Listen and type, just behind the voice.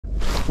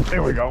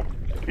There we go.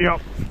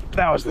 Yep,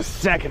 that was the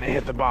second it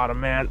hit the bottom,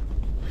 man.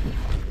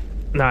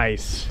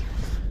 Nice.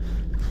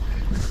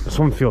 This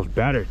one feels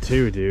better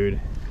too, dude.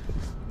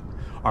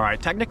 All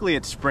right, technically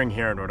it's spring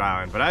here in Rhode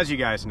Island, but as you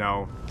guys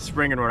know,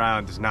 spring in Rhode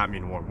Island does not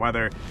mean warm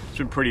weather. It's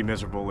been pretty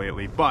miserable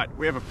lately, but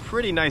we have a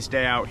pretty nice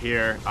day out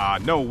here.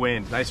 No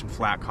wind, nice and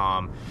flat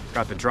calm.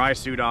 Got the dry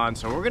suit on,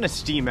 so we're gonna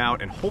steam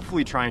out and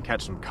hopefully try and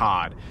catch some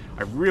cod.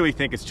 I really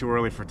think it's too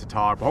early for it to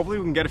talk, but hopefully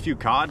we can get a few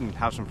cod and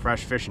have some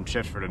fresh fish and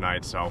chips for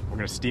tonight. So we're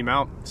gonna steam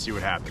out, see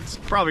what happens.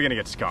 Probably gonna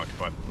get skunked,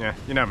 but yeah,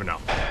 you never know.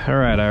 All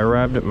right, I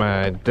arrived at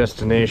my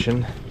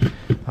destination.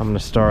 I'm gonna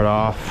start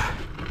off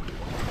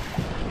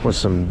with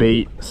some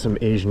bait, some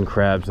Asian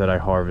crabs that I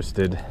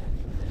harvested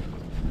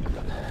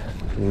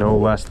no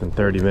less than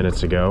 30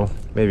 minutes ago,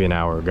 maybe an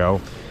hour ago.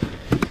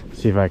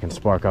 See if I can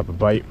spark up a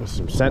bite with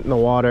some scent in the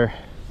water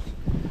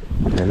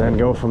and then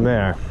go from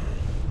there.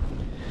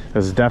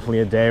 This is definitely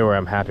a day where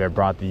I'm happy I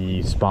brought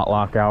the spot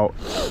lock out.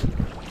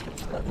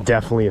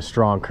 Definitely a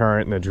strong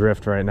current in the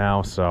drift right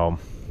now, so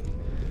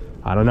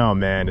I don't know,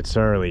 man, it's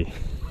early.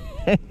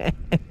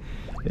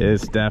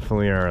 It's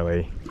definitely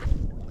early.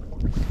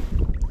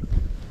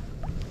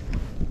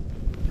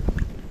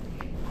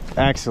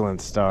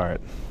 Excellent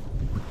start.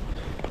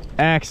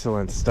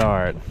 Excellent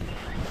start.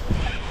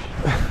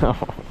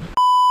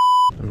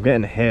 I'm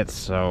getting hits,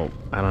 so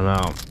I don't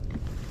know.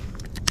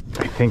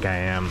 I think I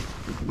am.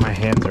 My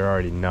hands are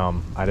already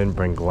numb. I didn't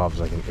bring gloves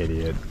like an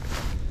idiot.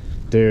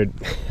 Dude,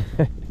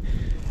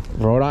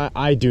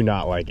 I do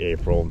not like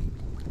April.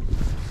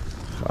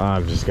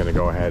 I'm just gonna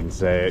go ahead and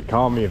say it.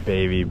 Call me a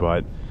baby,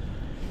 but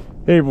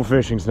April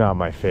fishing's not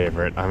my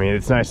favorite. I mean,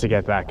 it's nice to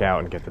get back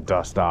out and get the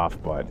dust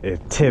off, but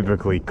it's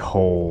typically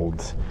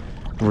cold,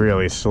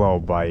 really slow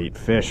bite.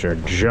 Fish are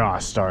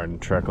just starting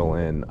to trickle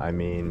in. I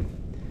mean,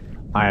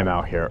 I am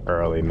out here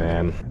early,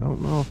 man. I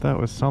don't know if that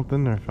was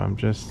something or if I'm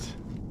just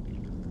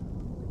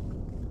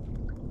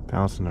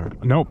bouncing around.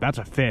 Nope, that's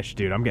a fish,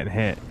 dude. I'm getting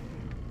hit.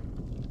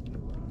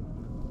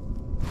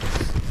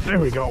 There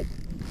we go.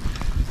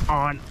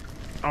 On.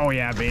 Oh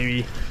yeah,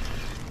 baby.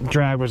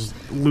 Drag was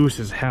loose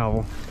as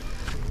hell.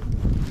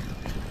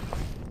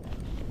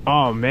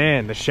 Oh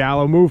man, the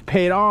shallow move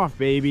paid off,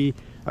 baby.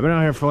 I've been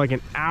out here for like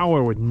an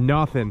hour with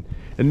nothing.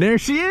 And there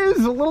she is,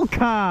 a little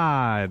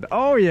cod.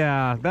 Oh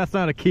yeah, that's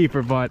not a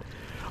keeper, but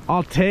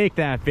I'll take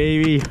that,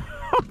 baby.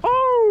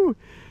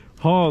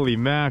 Holy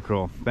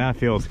mackerel, that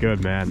feels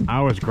good, man.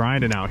 I was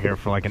grinding out here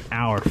for like an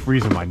hour,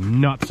 freezing my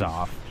nuts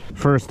off.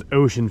 First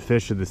ocean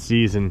fish of the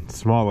season,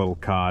 small little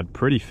cod.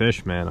 Pretty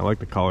fish, man. I like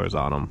the colors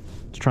on them.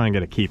 Let's try and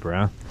get a keeper,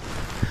 huh?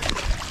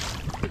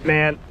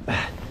 Man,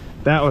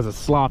 that was a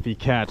sloppy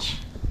catch.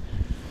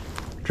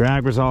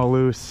 Drag was all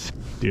loose.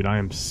 Dude, I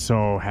am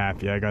so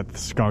happy I got the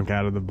skunk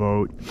out of the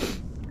boat.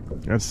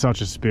 That's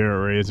such a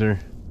spirit raiser. It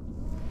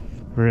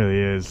really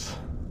is.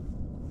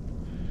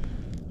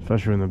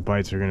 Especially when the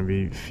bites are gonna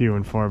be few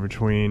and far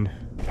between.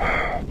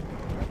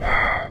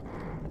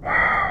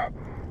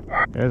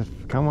 Guys,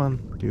 come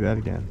on, do that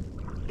again.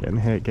 Getting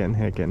hit, getting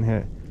hit, getting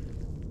hit.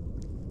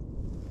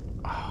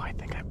 Oh, I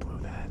think I blew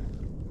that.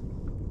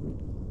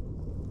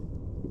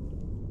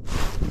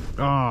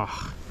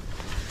 Oh.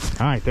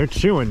 Alright, they're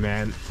chewing,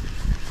 man.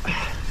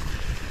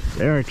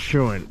 They're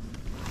chewing.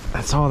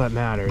 That's all that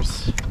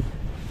matters.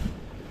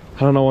 I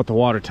don't know what the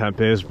water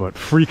temp is, but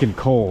freaking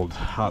cold.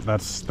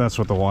 That's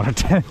what the water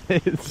temp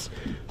is.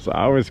 So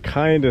I was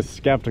kind of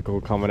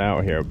skeptical coming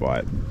out here,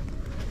 but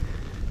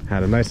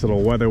had a nice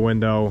little weather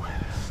window.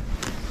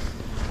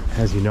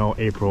 As you know,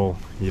 April,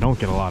 you don't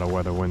get a lot of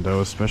weather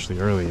windows, especially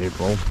early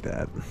April.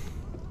 That.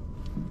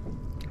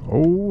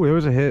 Oh, it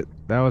was a hit.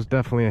 That was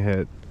definitely a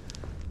hit.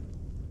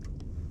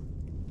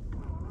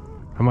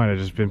 I might have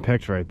just been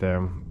picked right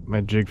there.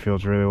 My jig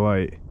feels really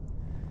light.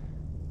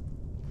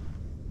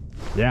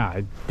 Yeah,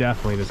 I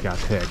definitely just got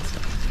picked.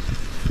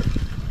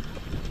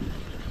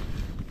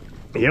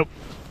 Yep,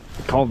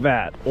 called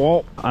that.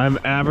 Well, I'm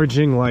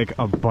averaging like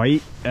a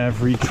bite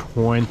every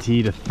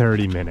 20 to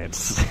 30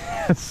 minutes.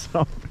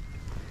 So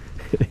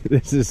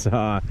this is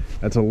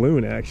that's a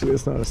loon actually.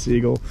 It's not a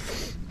seagull.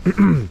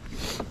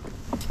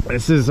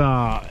 This is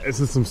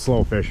some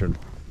slow fishing,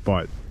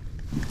 but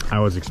I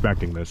was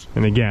expecting this.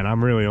 And again,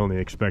 I'm really only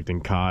expecting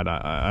cod.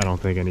 I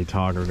don't think any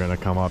tog are gonna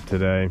come up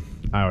today.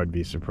 I would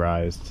be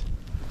surprised.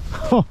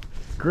 Oh,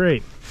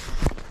 great.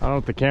 I don't know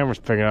if the camera's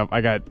picking up.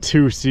 I got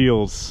 2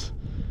 seals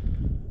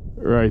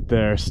right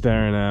there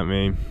staring at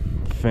me.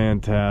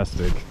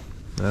 Fantastic.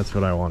 That's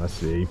what I want to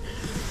see.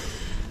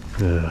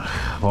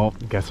 Ugh. Well,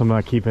 guess I'm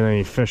not keeping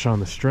any fish on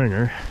the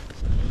stringer.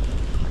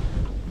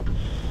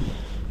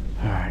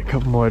 Alright, a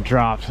couple more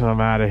drops and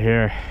I'm out of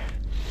here.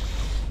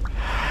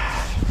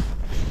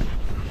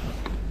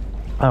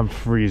 I'm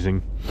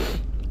freezing.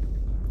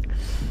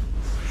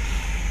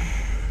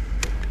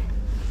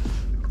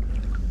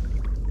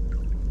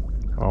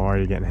 Oh, are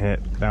you getting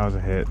hit? That was a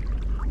hit.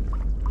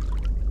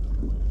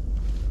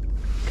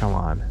 Come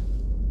on.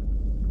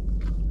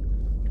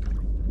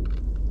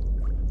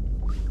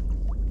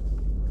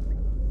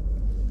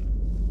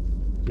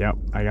 Yep,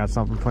 I got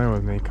something playing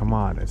with me. Come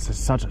on. It's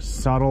just such a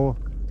subtle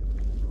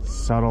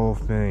subtle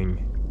thing.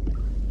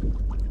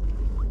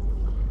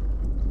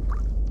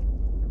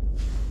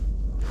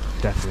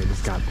 Definitely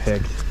just got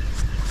picked.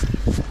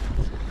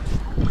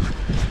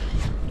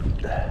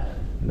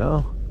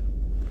 No.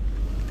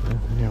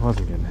 I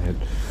wasn't getting hit.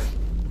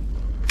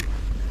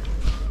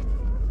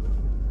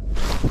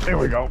 There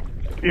we go.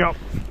 Yep.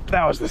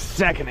 That was the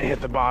second it hit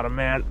the bottom,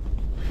 man.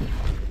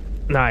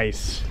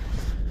 Nice.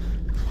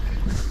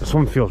 This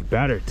one feels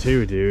better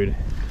too, dude.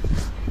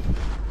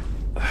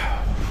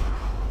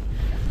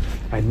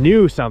 I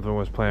knew something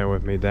was playing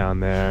with me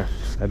down there.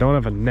 I don't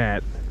have a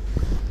net.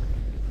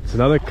 It's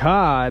another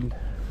cod.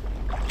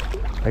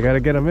 I gotta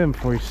get him in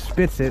before he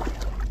spits it.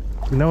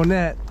 No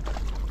net.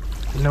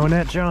 No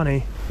net,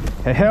 Johnny.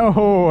 Hey,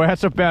 oh,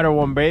 that's a better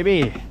one,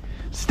 baby.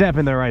 Step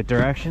in the right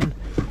direction.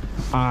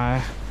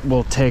 I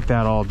will take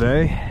that all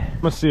day.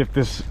 Let's see if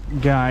this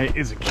guy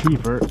is a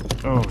keeper.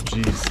 Oh,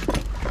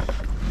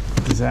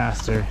 jeez.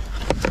 Disaster.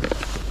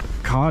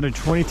 Cod at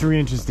 23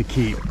 inches to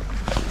keep.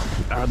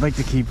 I'd like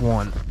to keep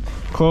one.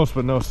 Close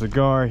but no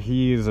cigar.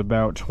 He is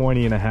about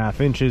 20.5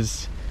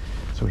 inches,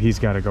 so he's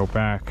got to go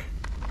back.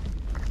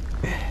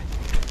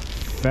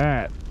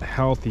 Fat,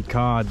 healthy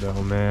cod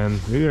though, man.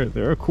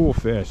 They're a cool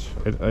fish.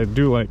 I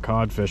do like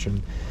cod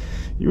fishing.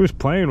 He was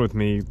playing with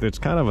me. It's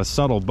kind of a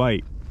subtle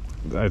bite.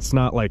 It's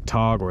not like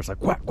tog where it's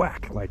like whack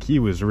whack. Like he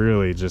was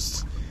really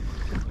just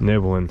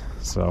nibbling.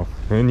 So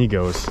in he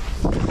goes.